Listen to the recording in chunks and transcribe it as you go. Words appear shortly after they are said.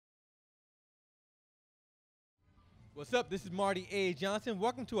What's up? This is Marty A. Johnson.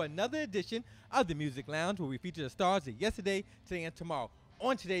 Welcome to another edition of the Music Lounge, where we feature the stars of yesterday, today, and tomorrow.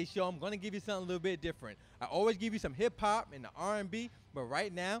 On today's show, I'm going to give you something a little bit different. I always give you some hip-hop and the R&B, but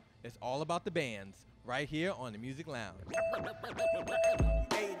right now, it's all about the bands, right here on the Music Lounge.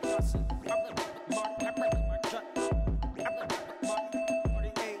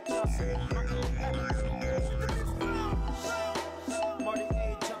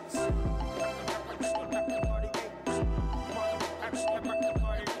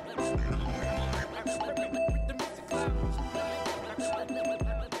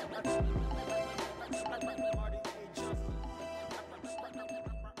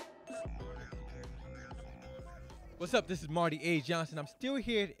 What's up? This is Marty A. Johnson. I'm still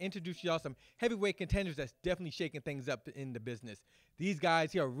here to introduce y'all some heavyweight contenders that's definitely shaking things up in the business. These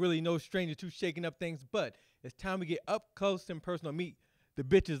guys here are really no stranger to shaking up things, but it's time we get up close and personal. Meet the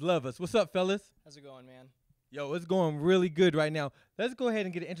bitches love us. What's up, fellas? How's it going, man? Yo, it's going really good right now. Let's go ahead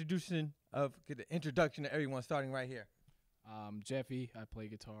and get an introduction to everyone, starting right here. Jeffy. I play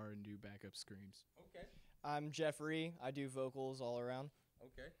guitar and do backup screams. Okay. I'm Jeffrey. I do vocals all around.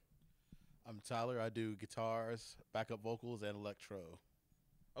 Okay. I'm Tyler. I do guitars, backup vocals, and electro.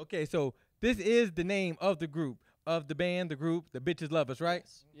 Okay, so this is the name of the group, of the band, the group, the bitches love us, right?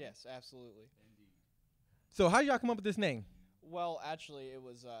 Yes, absolutely. Indeed. So how y'all come up with this name? Well, actually, it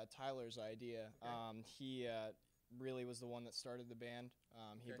was Tyler's idea. Okay. He really was the one that started the band.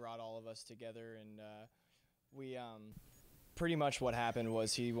 He brought all of us together, and we pretty much what happened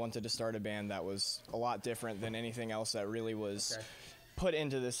was he wanted to start a band that was a lot different than anything else that really was put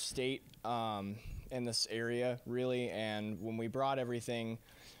into this state in this area, really. And when we brought everything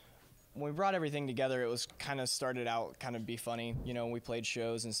together, it was kind of started out kind of be funny. You know, we played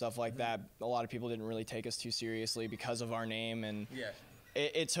shows and stuff like that. A lot of people didn't really take us too seriously because of our name, and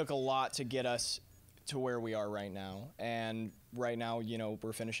it took a lot to get us to where we are right now. And right now, you know,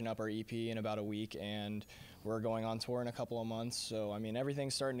 we're finishing up our EP in about a week, and we're going on tour in a couple of months. So I mean,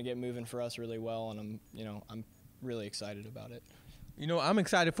 everything's starting to get moving for us really well, and I'm really excited about it. You know, I'm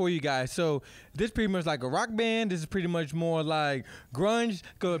excited for you guys. So this is pretty much like a rock band. This is pretty much more like grunge.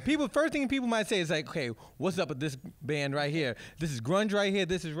 Because first thing people might say is like, okay, what's up with this band right here? This is grunge right here.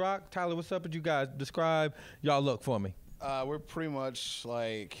 This is rock. Tyler, what's up with you guys? Describe y'all look for me. We're pretty much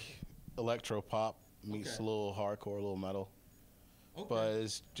like electro pop meets a little hardcore, a little metal. Okay. But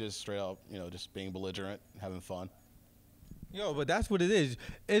it's just straight up, you know, just being belligerent, having fun. Yo, but that's what it is.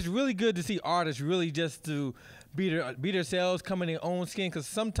 It's really good to see artists really just to be themselves, come in their own skin, because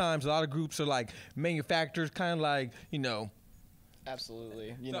sometimes a lot of groups are like manufacturers, kind of like, you know.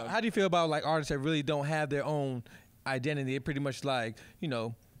 Absolutely. So how do you feel about like artists that really don't have their own identity? They pretty much like, you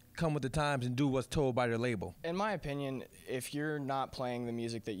know, come with the times and do what's told by their label. In my opinion, if you're not playing the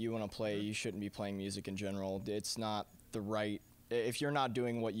music that you want to play, you shouldn't be playing music in general. It's not the right. If you're not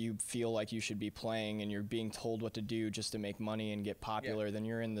doing what you feel like you should be playing and you're being told what to do just to make money and get popular, then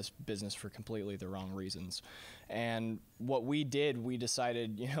you're in this business for completely the wrong reasons. And what we did, we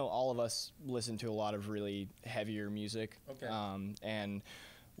decided, you know, all of us listen to a lot of really heavier music. Okay. And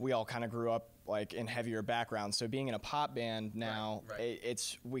we all kind of grew up like in heavier backgrounds. So being in a pop band now,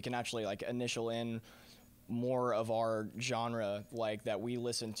 we can actually like initial in more of our genre like that we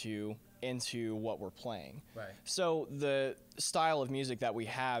listen to into what we're playing. Right. So the style of music that we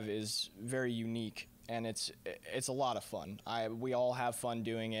have is very unique, and it's a lot of fun. We all have fun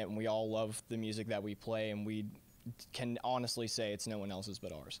doing it, and we all love the music that we play, and we can honestly say it's no one else's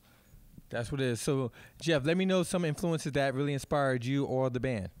but ours. That's what it is. So Jeff, let me know some influences that really inspired you or the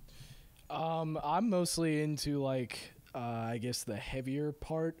band. I'm mostly into like I guess the heavier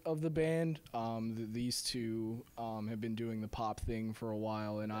part of the band. These two have been doing the pop thing for a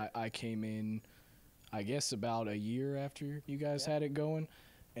while, and I came in, I guess, about a year after you guys had it going,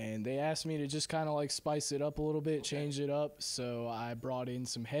 and they asked me to just kind of like spice it up a little bit, change it up, so I brought in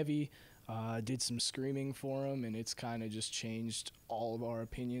some heavy, did some screaming for them, and it's kind of just changed all of our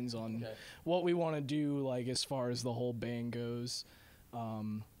opinions on what we want to do, like as far as the whole band goes.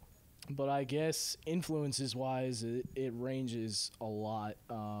 But I guess influences-wise, it ranges a lot.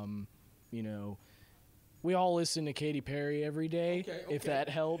 You know, we all listen to Katy Perry every day, if that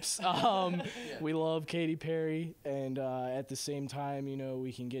helps. We love Katy Perry, and at the same time, you know,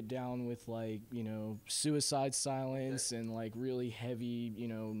 we can get down with, like, you know, Suicide Silence and, like, really heavy, you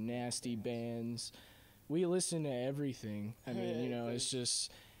know, nasty bands. We listen to everything. I mean, you know, it's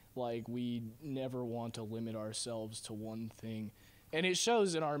just, like, we never want to limit ourselves to one thing. And it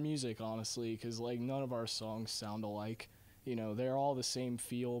shows in our music, honestly, because, like, none of our songs sound alike. you know, they're all the same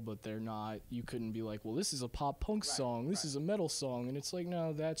feel, but they're not, you couldn't be like, well, this is a pop punk song, this is a metal song, and it's like,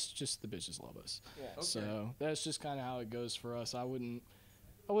 no, that's just The Bitches Love Us. Yeah. Okay. So that's just kind of how it goes for us. I wouldn't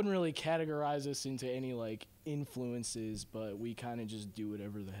really categorize us into any like influences, but we kind of just do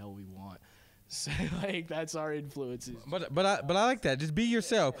whatever the hell we want. So like that's our influences. But I like that. Just be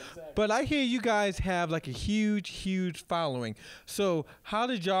yourself. Yeah, exactly. But I hear you guys have like a huge following. So how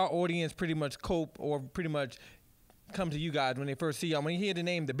did y'all audience pretty much cope or pretty much come to you guys when they first see y'all? When you hear the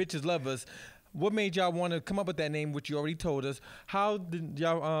name The Bitches Love Us, what made y'all want to come up with that name, which you already told us? How did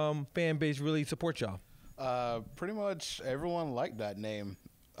y'all fan base really support y'all? Pretty much everyone liked that name.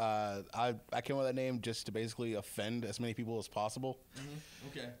 I came up with that name just to basically offend as many people as possible.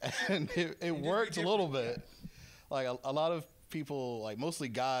 Okay. And it worked a little bit. Like a lot of people, like mostly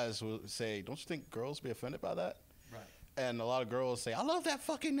guys, will say, "Don't you think girls be offended by that?" Right. And a lot of girls say, "I love that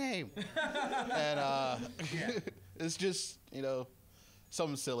fucking name." And it's just, you know,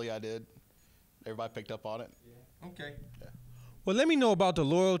 something silly I did. Everybody picked up on it. Yeah. Okay. Yeah. Well, let me know about the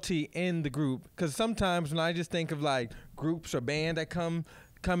loyalty in the group, because sometimes when I just think of like groups or band that come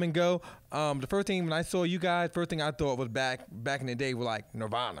and go, the first thing when I saw you guys, first thing I thought was back in the day was like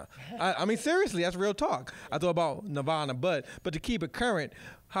Nirvana. I mean, seriously, that's real talk. I thought about Nirvana, but to keep it current,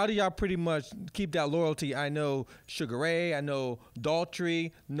 how do y'all pretty much keep that loyalty? I know Sugar Ray, I know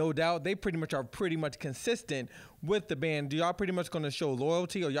Daltrey, No Doubt, they pretty much are consistent with the band. Do y'all pretty much going to show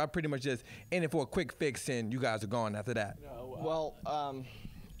loyalty, or y'all pretty much just in it for a quick fix and you guys are gone after that? Well,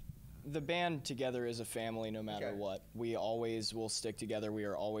 the band together is a family no matter what. We always will stick together. We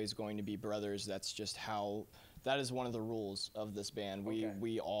are always going to be brothers. That's just how, that is one of the rules of this band.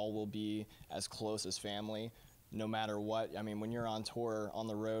 We all will be as close as family no matter what. I mean, when you're on tour on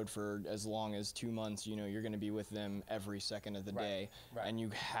the road for as long as 2 months, you know, you're going to be with them every second of the day. Right. And you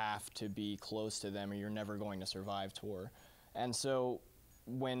have to be close to them or you're never going to survive tour. And so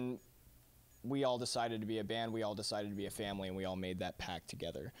when we all decided to be a band, we all decided to be a family, and we all made that pact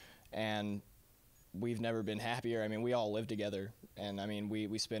together. And we've never been happier. I mean, we all live together, and I mean,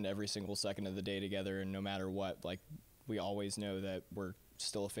 we spend every single second of the day together, and no matter what, like, we always know that we're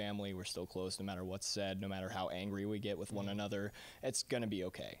still a family, we're still close, no matter what's said, no matter how angry we get with one another, it's gonna be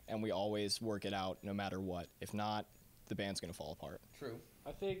okay. And we always work it out no matter what. If not, the band's gonna fall apart. True.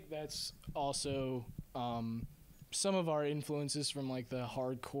 I think that's also some of our influences from like the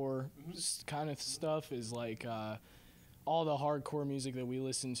hardcore kind of stuff is like all the hardcore music that we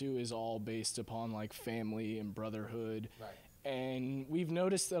listen to is all based upon like family and brotherhood. Right. And we've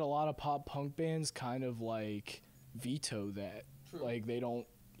noticed that a lot of pop punk bands kind of like veto that. True. Like they don't,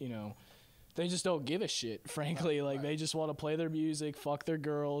 you know, they just don't give a shit, frankly. Like they just want to play their music, fuck their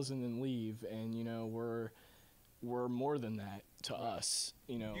girls, and then leave. And, you know, we're more than that to us,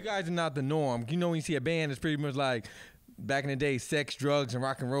 you know. You guys are not the norm. You know, when you see a band, it's pretty much like back in the day, sex, drugs, and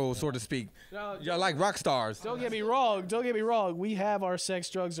rock and roll, so to speak. No, y'all like rock stars. Don't get me wrong. Don't get me wrong. We have our sex,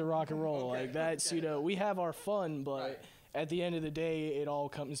 drugs, and rock and roll. Like that's, you know, we have our fun, but at the end of the day, it all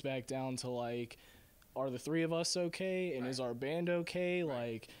comes back down to like, are the three of us okay, and is our band okay?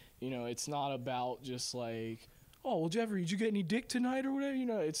 Like, you know, it's not about just like, oh, well, Jeffrey, did you get any dick tonight or whatever? You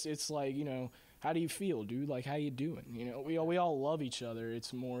know, it's like, you know, how do you feel, dude? Like, how you doing? You know, we all love each other.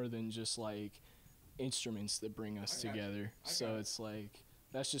 It's more than just like instruments that bring us together. So it's like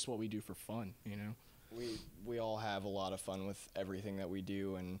that's just what we do for fun, you know. We all have a lot of fun with everything that we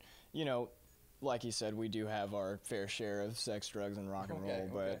do, and you know, like you said, we do have our fair share of sex, drugs, and rock and roll.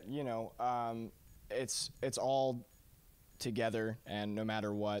 But you know, it's all together, and no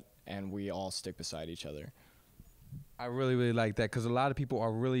matter what, and we all stick beside each other. I really like that, because a lot of people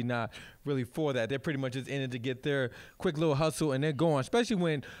are really not really for that. They're pretty much just in it to get their quick little hustle and they're going, especially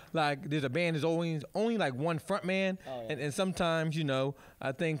when like there's a band there's always only like one front man. And sometimes, you know,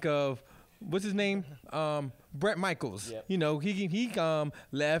 I think of what's his name, Brett Michaels. You know, he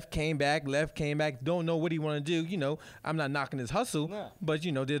left, came back, don't know what he want to do. You know, I'm not knocking his hustle, but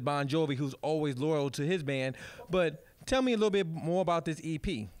you know, there's Bon Jovi, who's always loyal to his band. But tell me a little bit more about this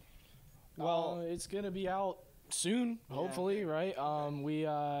EP. Well, it's gonna be out soon, hopefully, right?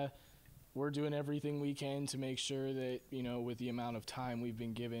 We're doing everything we can to make sure that, you know, with the amount of time we've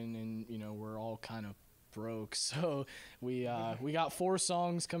been given, and you know, we're all kind of broke, so we got 4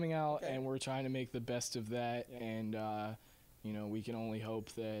 songs coming out, and we're trying to make the best of that. And you know, we can only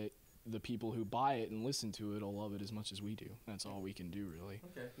hope that the people who buy it and listen to it will love it as much as we do. That's all we can do, really.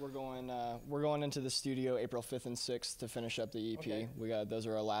 We're going into the studio April 5th and 6th to finish up the EP. Those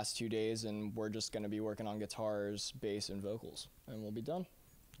are our last 2 days, and we're just going to be working on guitars, bass, and vocals, and we'll be done.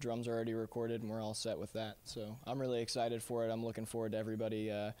 Drums are already recorded, and we're all set with that. So I'm really excited for it. I'm looking forward to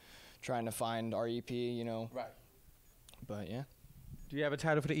everybody trying to find our EP, you know. But yeah. Do you have a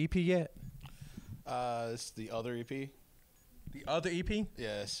title for the EP yet? It's the other EP. The other EP?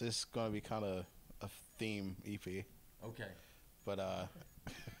 Yeah, it's just gonna be kind of a theme EP. Okay. But How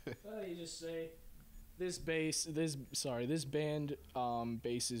do you just say this band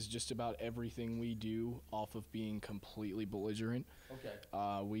bases just about everything we do off of being completely belligerent. Okay.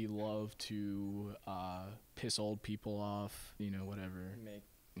 We love to piss old people off, whatever. Make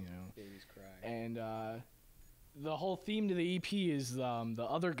babies cry. And the whole theme to the EP is the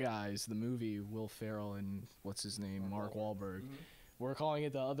other guys, the movie, Will Ferrell and what's his name, Mark Wahlberg. Mm-hmm. We're calling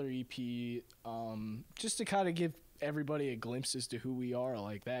it the other EP just to kind of give everybody a glimpse as to who we are.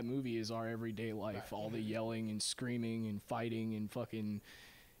 Like, that movie is our everyday life. All the yelling and screaming and fighting and fucking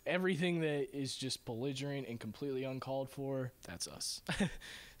everything that is just belligerent and completely uncalled for, that's us.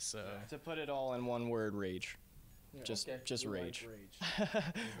 So To put it all in one word, rage. yeah, Just we rage. like rage.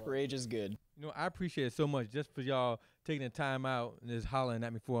 Rage is good. I appreciate it so much just for y'all taking the time out and just hollering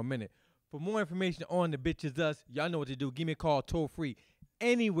at me for a minute. For more information on the Bitches Us, y'all know what to do. Give me a call toll free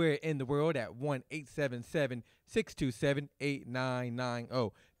anywhere in the world at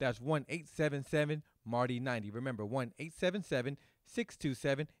 1-877-627-8990. That's 1-877-MARTY90. Remember,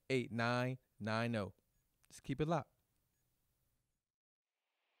 1-877-627-8990. Just keep it locked.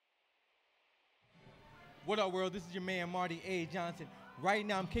 What up, world? This is your man, Marty A. Johnson. Right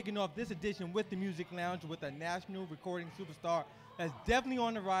now, I'm kicking off this edition with the Music Lounge with a national recording superstar that's definitely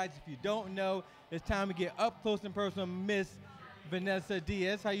on the rise. If you don't know, it's time to get up close and personal. Miss Vanessa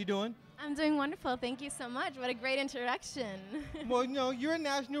Diaz, how you doing? I'm doing wonderful. Thank you so much. What a great introduction. Well, you're a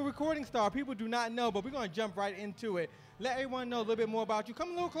national recording star. People do not know, but we're going to jump right into it. Let everyone know a little bit more about you. Come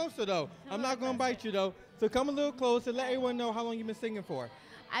a little closer, though. I'm not going to bite you, though. So come a little closer. Let everyone know how long you've been singing for.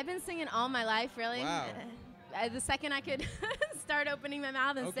 I've been singing all my life, really. Wow. The second I could start opening my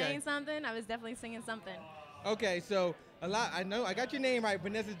mouth and Okay. saying something, I was definitely singing something. Okay, so I know I got your name right,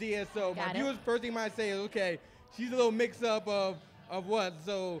 Vanessa Diaz. So my Got it. viewers first thing might say is, okay, she's a little mix up of what?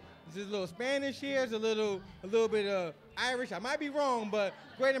 So is this a little Spanish here? Is a little bit of Irish? I might be wrong, but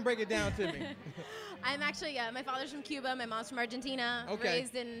go ahead and break it down to me. I'm actually, my father's from Cuba, my mom's from Argentina, Okay.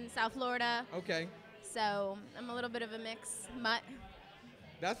 raised in South Florida. Okay, So I'm a little bit of a mix mutt.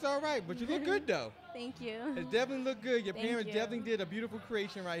 that's all right, but you look good though. Thank you. It definitely look good. Your Thank parents you. definitely did a beautiful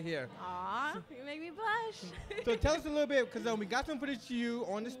creation right here. Aw, you make me blush. So tell us a little bit, because we got some footage of you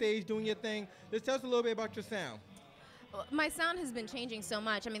on the stage doing your thing. Just tell us a little bit about your sound. My sound has been changing so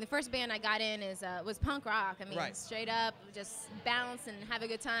much. I mean, the first band I got in was punk rock. I mean, Right. straight up, just bounce and have a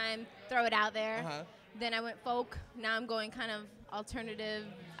good time, throw it out there. Uh-huh. Then I went folk. Now I'm going kind of alternative.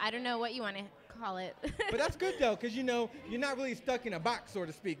 I don't know what you want to call it. But that's good though, because you're not really stuck in a box, so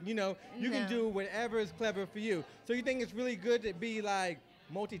to speak. You can No. do whatever is clever for you. So you think it's really good to be like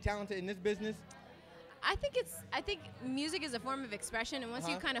multi-talented in this business? I think music is a form of expression, and once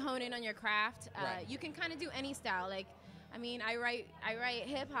you Uh-huh. kind of hone in on your craft, Right. you can kind of do any style. Like, I mean, I write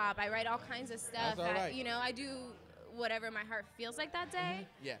hip hop. I write all kinds of stuff. That's all right. I do whatever my heart feels like that day,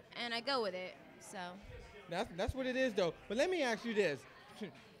 Yeah. and I go with it. So. That's what it is though. But let me ask you this.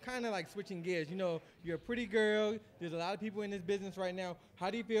 Kind of like switching gears. You're a pretty girl. There's a lot of people in this business right now.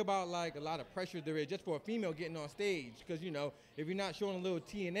 How do you feel about like a lot of pressure there is just for a female getting on stage? Because if you're not showing a little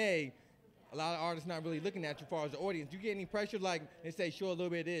TNA, a lot of artists not really looking at you as far as the audience. Do you get any pressure like they say show a little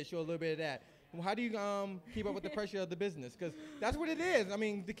bit of this, show a little bit of that? Well, how do you keep up with the pressure of the business? Because that's what it is. I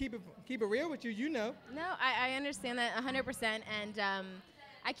mean, to keep it real with you, No, I understand that 100%, and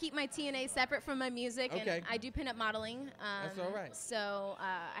I keep my TNA separate from my music, Okay. and I do pinup modeling. That's all right. So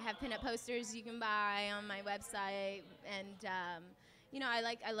I have pinup posters you can buy on my website, and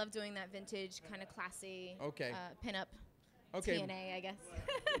I love doing that vintage kind of classy Okay. pinup Okay. TNA, I guess,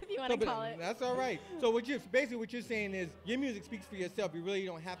 if you want to call it. That's all right. So what you're saying is your music speaks for yourself. You really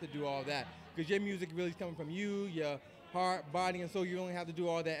don't have to do all that because your music really is coming from you, your heart, body, and soul. You don't have to do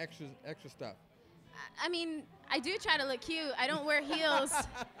all that extra stuff. I mean, I do try to look cute. I don't wear heels.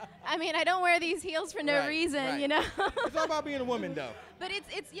 I mean, I don't wear these heels for no Right, reason, right. you know. It's all about being a woman, though. But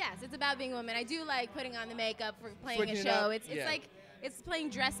it's about being a woman. I do like putting on the makeup for playing Switching a it show. up, It's yeah. like it's playing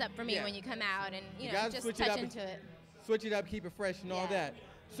dress up for me Yeah. when you come out and You gotta just switch it touch up into it. Switch it up, keep it fresh, and all Yeah. that.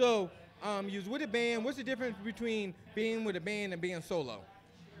 So, you was with a band. What's the difference between being with a band and being solo?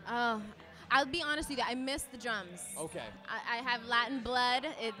 Oh, I'll be honest with you. I miss the drums. Okay. I have Latin blood.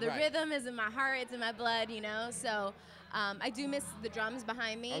 The Right. rhythm is in my heart. It's in my blood, So I do miss the drums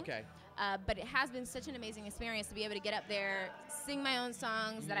behind me. Okay. But it has been such an amazing experience to be able to get up there, sing my own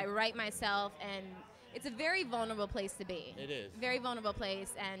songs that I Mm-hmm. write myself, and it's a very vulnerable place to be. It is. Very vulnerable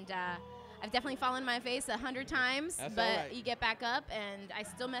place, and I've definitely fallen on my face 100 times, That's but all right. you get back up, and I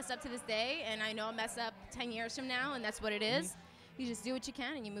still mess up to this day, and I know I'll mess up 10 years from now, and that's what it is. You just do what you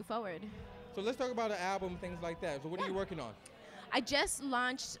can, and you move forward. So let's talk about an album, things like that. So what are you working on? I just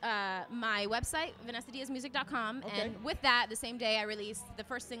launched my website, VanessaDiazMusic.com, Okay. and with that, the same day I released the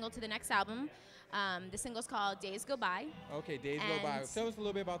first single to the next album. The single's called Days Go By. Okay, Days Go By. And- Tell us a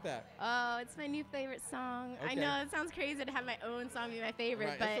little bit about that. Oh, it's my new favorite song. I Okay. know it sounds crazy to have my own song be my favorite,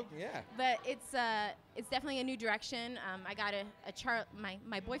 Right, but that's yeah. but it's definitely a new direction. I got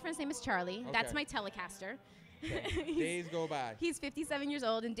my boyfriend's name is Charlie. That's Okay. my Telecaster. Okay. Days Go By. He's 57 years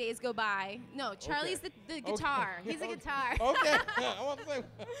old, and days go by. No, Charlie's Okay. the guitar. Okay. He's a guitar. Okay. I want to say.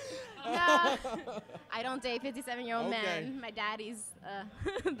 No, I don't date 57-year-old Okay. men. My daddy's that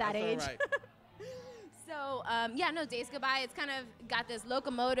That's age. all right. So yeah, no, Days Go By. It's kind of got this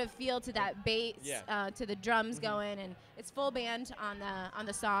locomotive feel to that bass, Yeah. to the drums going, and it's full band on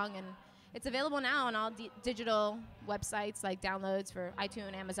the song, and it's available now on all digital websites like downloads for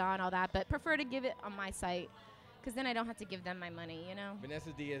iTunes, Amazon, all that. But prefer to give it on my site, because then I don't have to give them my money, you know.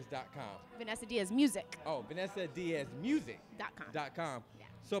 VanessaDiaz.com. Vanessa Diaz Music. Oh, VanessaDiazMusic.com. .com. Yeah.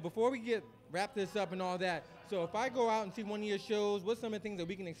 So before we wrap this up and all that, so if I go out and see one of your shows, what's some of the things that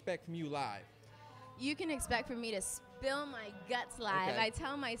we can expect from you live? You can expect for me to spill my guts live. Okay. I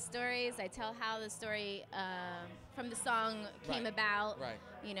tell my stories. I tell how the story from the song came Right. about. Right.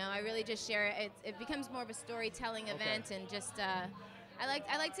 You know, I really just share it. It becomes more of a storytelling Okay. event, and just I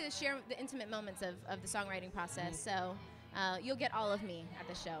like to share the intimate moments of the songwriting process. So you'll get all of me at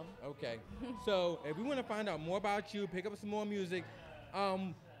the show. Okay. So if we want to find out more about you, pick up some more music,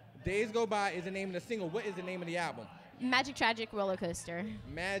 Days Go By is the name of the single. What is the name of the album? Magic Tragic Roller Coaster.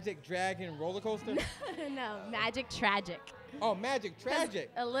 Magic Dragon Roller Coaster? No, Magic Tragic. Oh, Magic 'Cause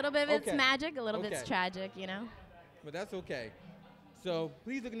Tragic. A little bit of it's Okay. magic, a little Okay. bit's tragic, you know? But that's okay. So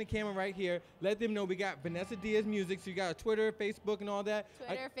please look in the camera right here. Let them know we got Vanessa Diaz Music. So you got a Twitter, Facebook, and all that.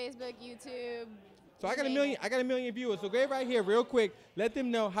 Twitter, Facebook, YouTube. So I got a name million. it. I got a million viewers. So go right here, real quick. Let them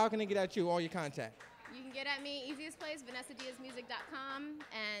know how can they get at you, all your contact. You can get at me, easiest place, VanessaDiazMusic.com,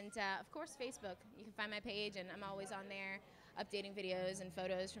 and of course Facebook. You can find my page, and I'm always on there updating videos and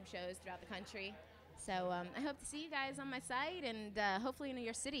photos from shows throughout the country. So I hope to see you guys on my site, and hopefully in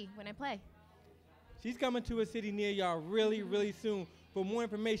your city when I play. She's coming to a city near y'all really, really soon. For more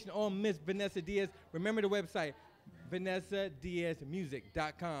information on Miss Vanessa Diaz, remember the website,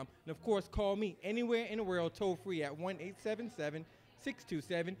 VanessaDiazMusic.com. And of course, call me anywhere in the world, toll free at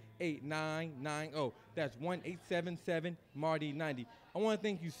 1-877-627-8990. That's 1-877-MARTY90. I want to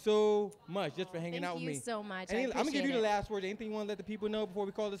thank you so much just for hanging out with me. Thank you so much. I I'm going to give appreciate you the it. last word. Anything you want to let the people know before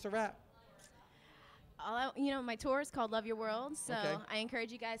we call this a wrap? My tour is called Love Your World, so Okay. I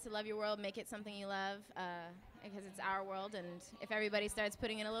encourage you guys to love your world, make it something you love, because it's our world, and if everybody starts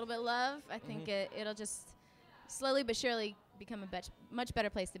putting in a little bit of love, I think it'll just slowly but surely become a much better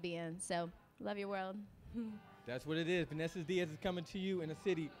place to be in. So, love your world. That's what it is. Vanessa Diaz is coming to you in the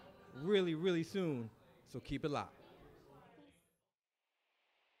city really, really soon. So keep it locked.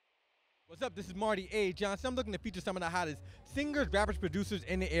 What's up? This is Marty A. Johnson. I'm looking to feature some of the hottest singers, rappers, producers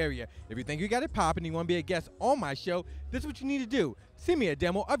in the area. If you think you got it poppin' and you want to be a guest on my show, this is what you need to do. Send me a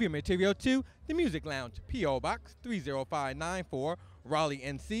demo of your material to the Music Lounge, P.O. Box 30594, Raleigh,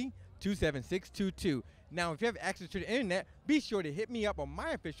 NC 27622. Now, if you have access to the internet, be sure to hit me up on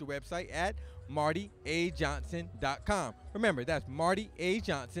my official website at martyajohnson.com. Remember, that's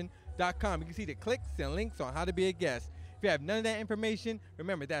martyajohnson.com. You can see the clicks and links on how to be a guest. If you have none of that information,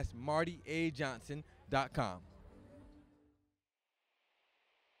 remember, that's martyajohnson.com.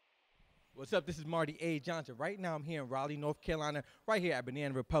 What's up? This is Marty A. Johnson. Right now, I'm here in Raleigh, North Carolina, right here at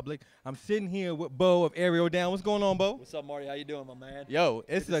Banana Republic. I'm sitting here with Bo of Airiel Down. What's going on, Bo? What's up, Marty? How you doing, my man? Yo,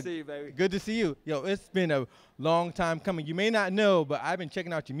 it's Good to see you, baby. Good to see you. Yo, it's been a long time coming. You may not know, but I've been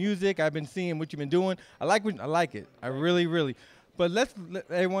checking out your music. I've been seeing what you've been doing. I like it. I really, really. But let's let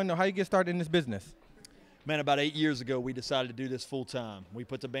everyone know how you get started in this business. Man, about 8 years ago, we decided to do this full time. We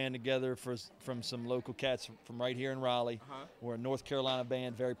put the band together from some local cats from right here in Raleigh. We're a North Carolina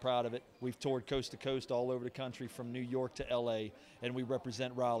band, very proud of it. We've toured coast to coast all over the country from New York to L.A., and we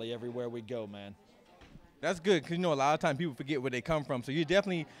represent Raleigh everywhere we go, man. That's good, because, a lot of times people forget where they come from. So you're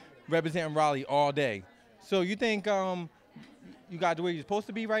definitely representing Raleigh all day. So you think you got to where you're supposed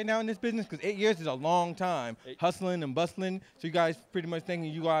to be right now in this business? Because 8 years is a long time, hustling and bustling. So you guys pretty much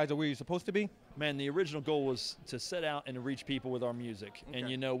thinking you guys are where you're supposed to be? Man, the original goal was to set out and to reach people with our music. Okay. And,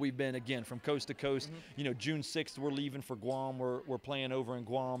 you know, we've been, again, from coast to coast. You know, June 6th, we're leaving for Guam. We're playing over in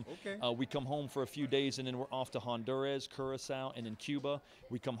Guam. Okay. We come home for a few days, and then we're off to Honduras, Curacao, and in Cuba.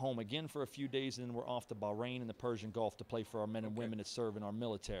 We come home again for a few days, and then we're off to Bahrain and the Persian Gulf to play for our men and women that serve in our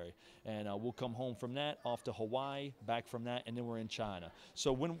military. And we'll come home from that, off to Hawaii, back from that, and then we're in China.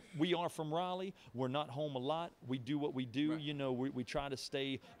 So when we are from Raleigh, we're not home a lot. We do what we do. You know, we try to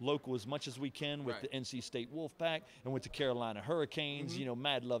stay local as much as we can with the NC State Wolfpack and with the Carolina Hurricanes. You know,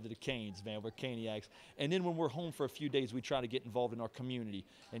 mad love to the Canes, man. We're Caniacs. And then when we're home for a few days, we try to get involved in our community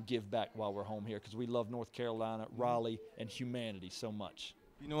and give back while we're home here because we love North Carolina, Raleigh, and humanity so much.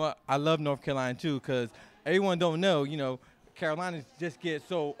 You know what? I love North Carolina too, because everyone don't know, you know, Carolina just gets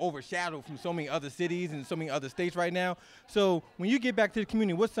so overshadowed from so many other cities and so many other states right now. So when you get back to the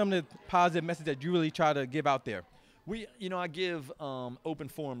community, what's some of the positive message that you really try to give out there? You know, I give open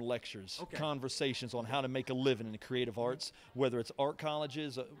forum lectures, conversations on how to make a living in the creative arts, whether it's art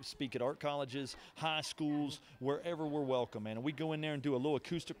colleges, speak at art colleges, high schools, wherever we're welcome, man. And we go in there and do a little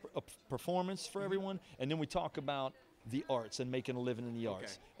acoustic performance for everyone, and then we talk about the arts and making a living in the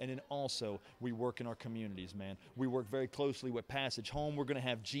arts. And then also we work in our communities, man. We work very closely with Passage Home. We're going to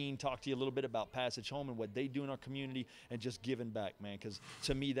have Gene talk to you a little bit about Passage Home and what they do in our community and just giving back, man, because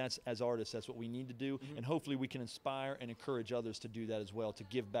to me, that's, as artists, that's what we need to do. And hopefully we can inspire and encourage others to do that as well, to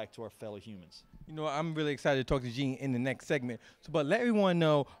give back to our fellow humans. You know, I'm really excited to talk to Gene in the next segment. So, but let everyone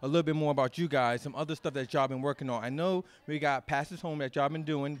know a little bit more about you guys, some other stuff that y'all been working on. I know we got Passage Home that y'all been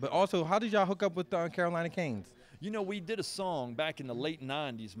doing, but also how did y'all hook up with the Carolina Canes? You know, we did a song back in the late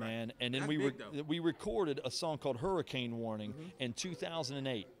 90s, man, and then we recorded a song called Hurricane Warning in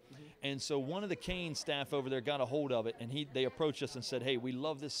 2008. And so one of the Kane staff over there got a hold of it, and they approached us and said, hey, we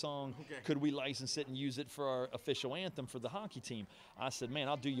love this song. Could we license it and use it for our official anthem for the hockey team? I said, man,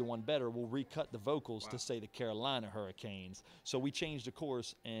 I'll do you one better. We'll recut the vocals to say the Carolina Hurricanes. So we changed the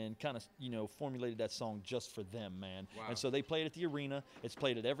chorus and kind of, you know, formulated that song just for them, man. And so they played at the arena. It's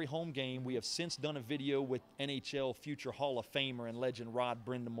played at every home game. We have since done a video with NHL future Hall of Famer and legend Rod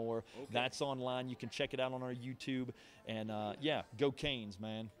Brindamore. That's online. You can check it out on our YouTube. And, yeah, go Canes,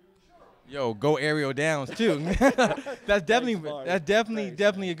 man. Yo, go Airiel Downs too. That's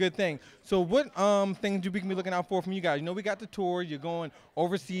definitely a good thing. So what things do we can be looking out for from you guys? You know, we got the tour. You're going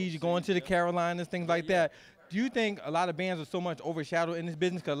overseas. You're going to the Carolinas, things like that. Do you think a lot of bands are so much overshadowed in this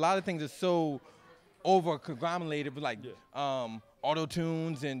business? Because a lot of things are so over-conglomerated with like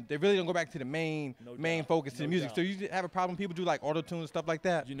auto-tunes, and they really don't go back to the main focus to the music. So you have a problem people do like auto-tunes and stuff like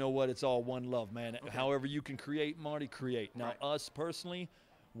that? You know what? It's all one love, man. However you can create, Marty, create. Now, us personally,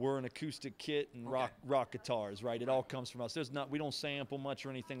 we're an acoustic kit and rock guitars, right? It all comes from us. We don't sample much or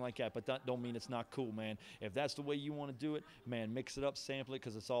anything like that, but that don't mean it's not cool, man. If that's the way you want to do it, man, mix it up, sample it,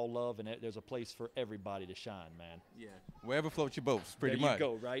 because it's all love, and there's a place for everybody to shine, man. Yeah. Wherever floats your boats, pretty much. There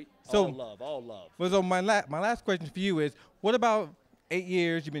you go, right? So, all love, all love. Well, so my last question for you is, what about 8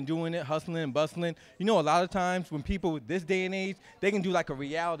 years, you've been doing it, hustling and bustling. You know, a lot of times when people this day and age, they can do like a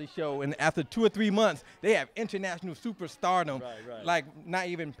reality show, and after 2 or 3 months, they have international superstardom, like not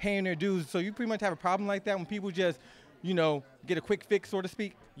even paying their dues. So you pretty much have a problem like that when people just, you know, get a quick fix, so to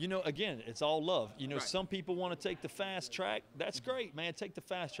speak? You know, again, it's all love. You know, some people want to take the fast track. That's great, man. Take the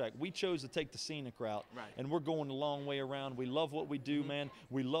fast track. We chose to take the scenic route, and we're going the long way around. We love what we do, man.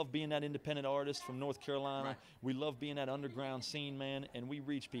 We love being that independent artist from North Carolina. We love being that underground scene, man, and we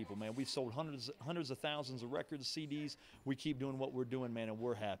reach people, man. We've sold hundreds of thousands of records, CDs. We keep doing what we're doing, man, and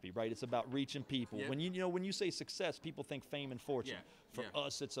we're happy, right? It's about reaching people. When when you say success, people think fame and fortune. For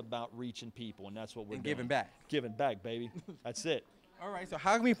us, it's about reaching people, and that's what we're doing. Giving back. Giving back, baby. That's it. All right, so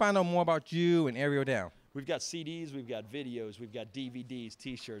how can we find out more about you and Airiel Down? We've got CDs, we've got videos, we've got DVDs,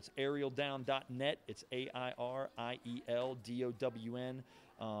 T-shirts. AirielDown.net. It's AIRIELDOWN.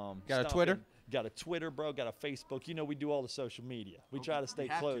 Got a Twitter? Got a Twitter, bro. Got a Facebook. You know, we do all the social media. We try to stay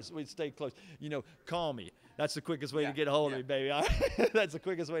close. We stay close. You know, call me. That's the quickest way to get a hold of me, baby. That's the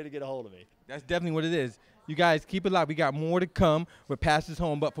quickest way to get a hold of me. That's definitely what it is. You guys keep it locked. We got more to come with Passage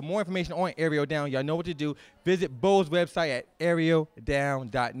Home. But for more information on Airiel Down, y'all know what to do. Visit Bo's website at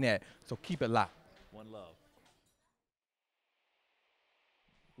AirielDown.net. So keep it locked. One love.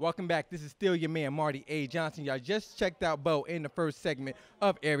 Welcome back. This is still your man, Marty A. Johnson. Y'all just checked out Bo in the first segment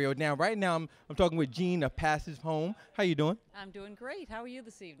of Airiel Down. Right now, I'm talking with Gene of Passage Home. How you doing? I'm doing great. How are you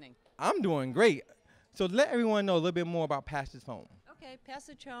this evening? I'm doing great. So let everyone know a little bit more about Passage Home. Okay,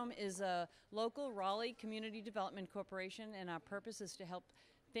 Passage Home is a local Raleigh Community Development Corporation, and our purpose is to help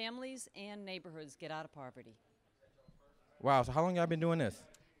families and neighborhoods get out of poverty. Wow, so how long y'all been doing this?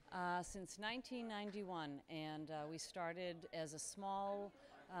 Since 1991, and we started as a small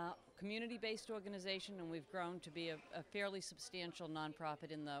community-based organization, and we've grown to be a fairly substantial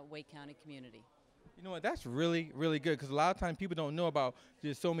nonprofit in the Wake County community. You know what? That's really, really good because a lot of times people don't know about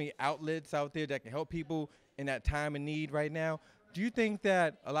there's so many outlets out there that can help people in that time of need right now. Do you think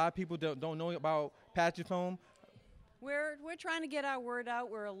that a lot of people don't know about Patches Home? We're trying to get our word out.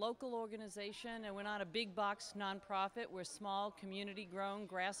 We're a local organization, and we're not a big box nonprofit. We're small, community-grown,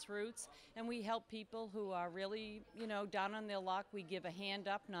 grassroots, and we help people who are really, down on their luck. We give a hand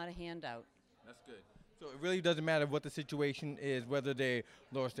up, not a handout. That's good. So it really doesn't matter what the situation is, whether they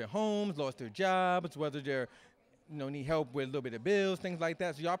lost their homes, lost their jobs, whether they're need help with a little bit of bills, things like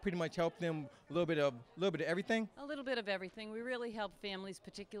that. So y'all pretty much help them a little bit of everything? A little bit of everything. We really help families,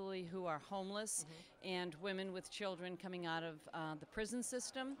 particularly who are homeless, and women with children coming out of the prison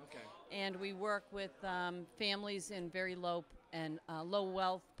system. Okay. And we work with families in very low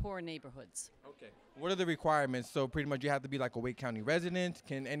wealth, poor neighborhoods. Okay. What are the requirements? So pretty much you have to be like a Wake County resident.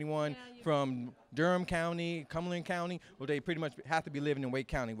 Can anyone from Durham County, Cumberland County, or they pretty much have to be living in Wake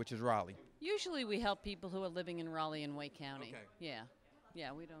County, which is Raleigh? Usually we help people who are living in Raleigh and Wake County. Okay.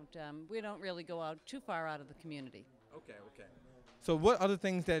 Yeah, we don't really go out too far out of the community. Okay. So what other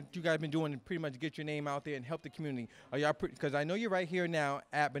things that you guys been doing to pretty much get your name out there and help the community? Are y'all because I know you're right here now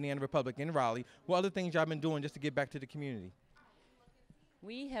at Banana Republic in Raleigh. What other things y'all been doing just to get back to the community?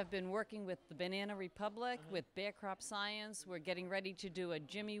 We have been working with the Banana Republic, with Bear Crop Science. We're getting ready to do a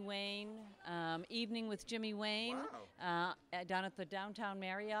Jimmy Wayne evening with Jimmy Wayne down at the Downtown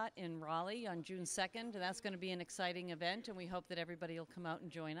Marriott in Raleigh on June 2nd. And that's going to be an exciting event, and we hope that everybody will come out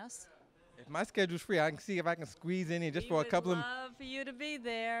and join us. If my schedule's free, I can see if I can squeeze in here just for a couple of. We would love for you to be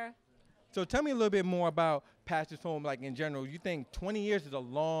there. So tell me a little bit more about Patches Home, like in general. You think 20 years is a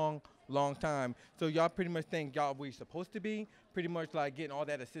long time. So y'all pretty much think y'all where you're supposed to be, pretty much like getting all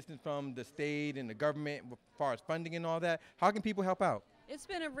that assistance from the state and the government as far as funding and all that. How can people help out? It's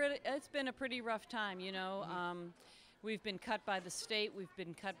been a pretty rough time, We've been cut by the state, we've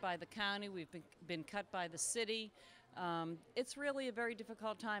been cut by the county, we've been cut by the city. It's really a very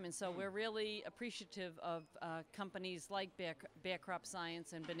difficult time, and so we're really appreciative of companies like Bear Crop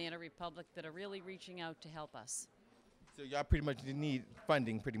Science and Banana Republic that are really reaching out to help us. So y'all pretty much need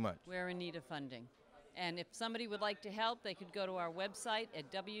funding, pretty much. We're in need of funding. And if somebody would like to help, they could go to our website at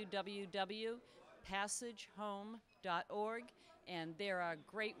www.passagehome.org, and there are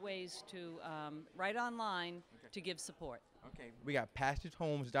great ways to write online to give support. Okay, we got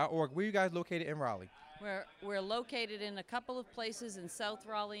passagehomes.org. Where are you guys located in Raleigh? We're located in a couple of places in South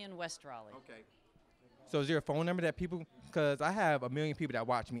Raleigh and West Raleigh. Okay. So is there a phone number that people, because I have 1 million people that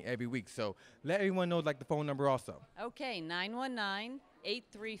watch me every week, so let everyone know like the phone number also. Okay,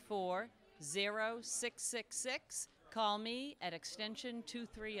 919-834-0666. Call me at extension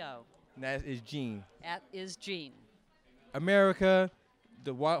 230. And that is Jean. That is Jean. America,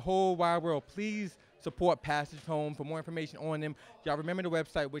 the whole wide world, please support Passage Home. For more information on them, y'all remember the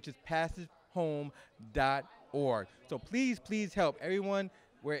website, which is passagehome.org. So please help everyone.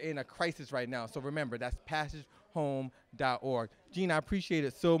 We're in a crisis right now, so remember, that's passagehome.org. Gene, I appreciate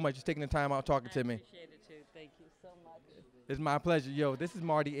it so much for taking the time out talking to me. I appreciate it, too. Thank you so much. It's my pleasure. Yo, this is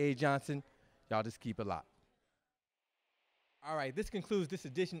Marty A. Johnson. Y'all just keep it locked. All right, this concludes this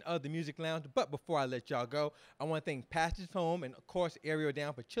edition of the Music Lounge, but before I let y'all go, I want to thank Passage Home and, of course, Airiel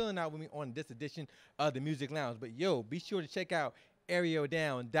Down for chilling out with me on this edition of the Music Lounge. But, yo, be sure to check out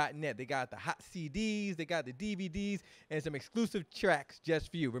AirielDown.net. They got the hot CDs, they got the DVDs, and some exclusive tracks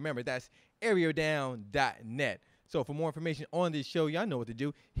just for you. Remember, that's AirielDown.net. So for more information on this show, y'all know what to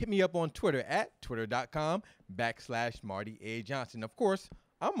do. Hit me up on Twitter at twitter.com/Marty A. Johnson. Of course,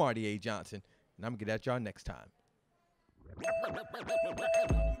 I'm Marty A. Johnson, and I'm going to get at y'all next time.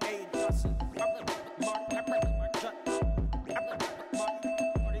 A. Johnson.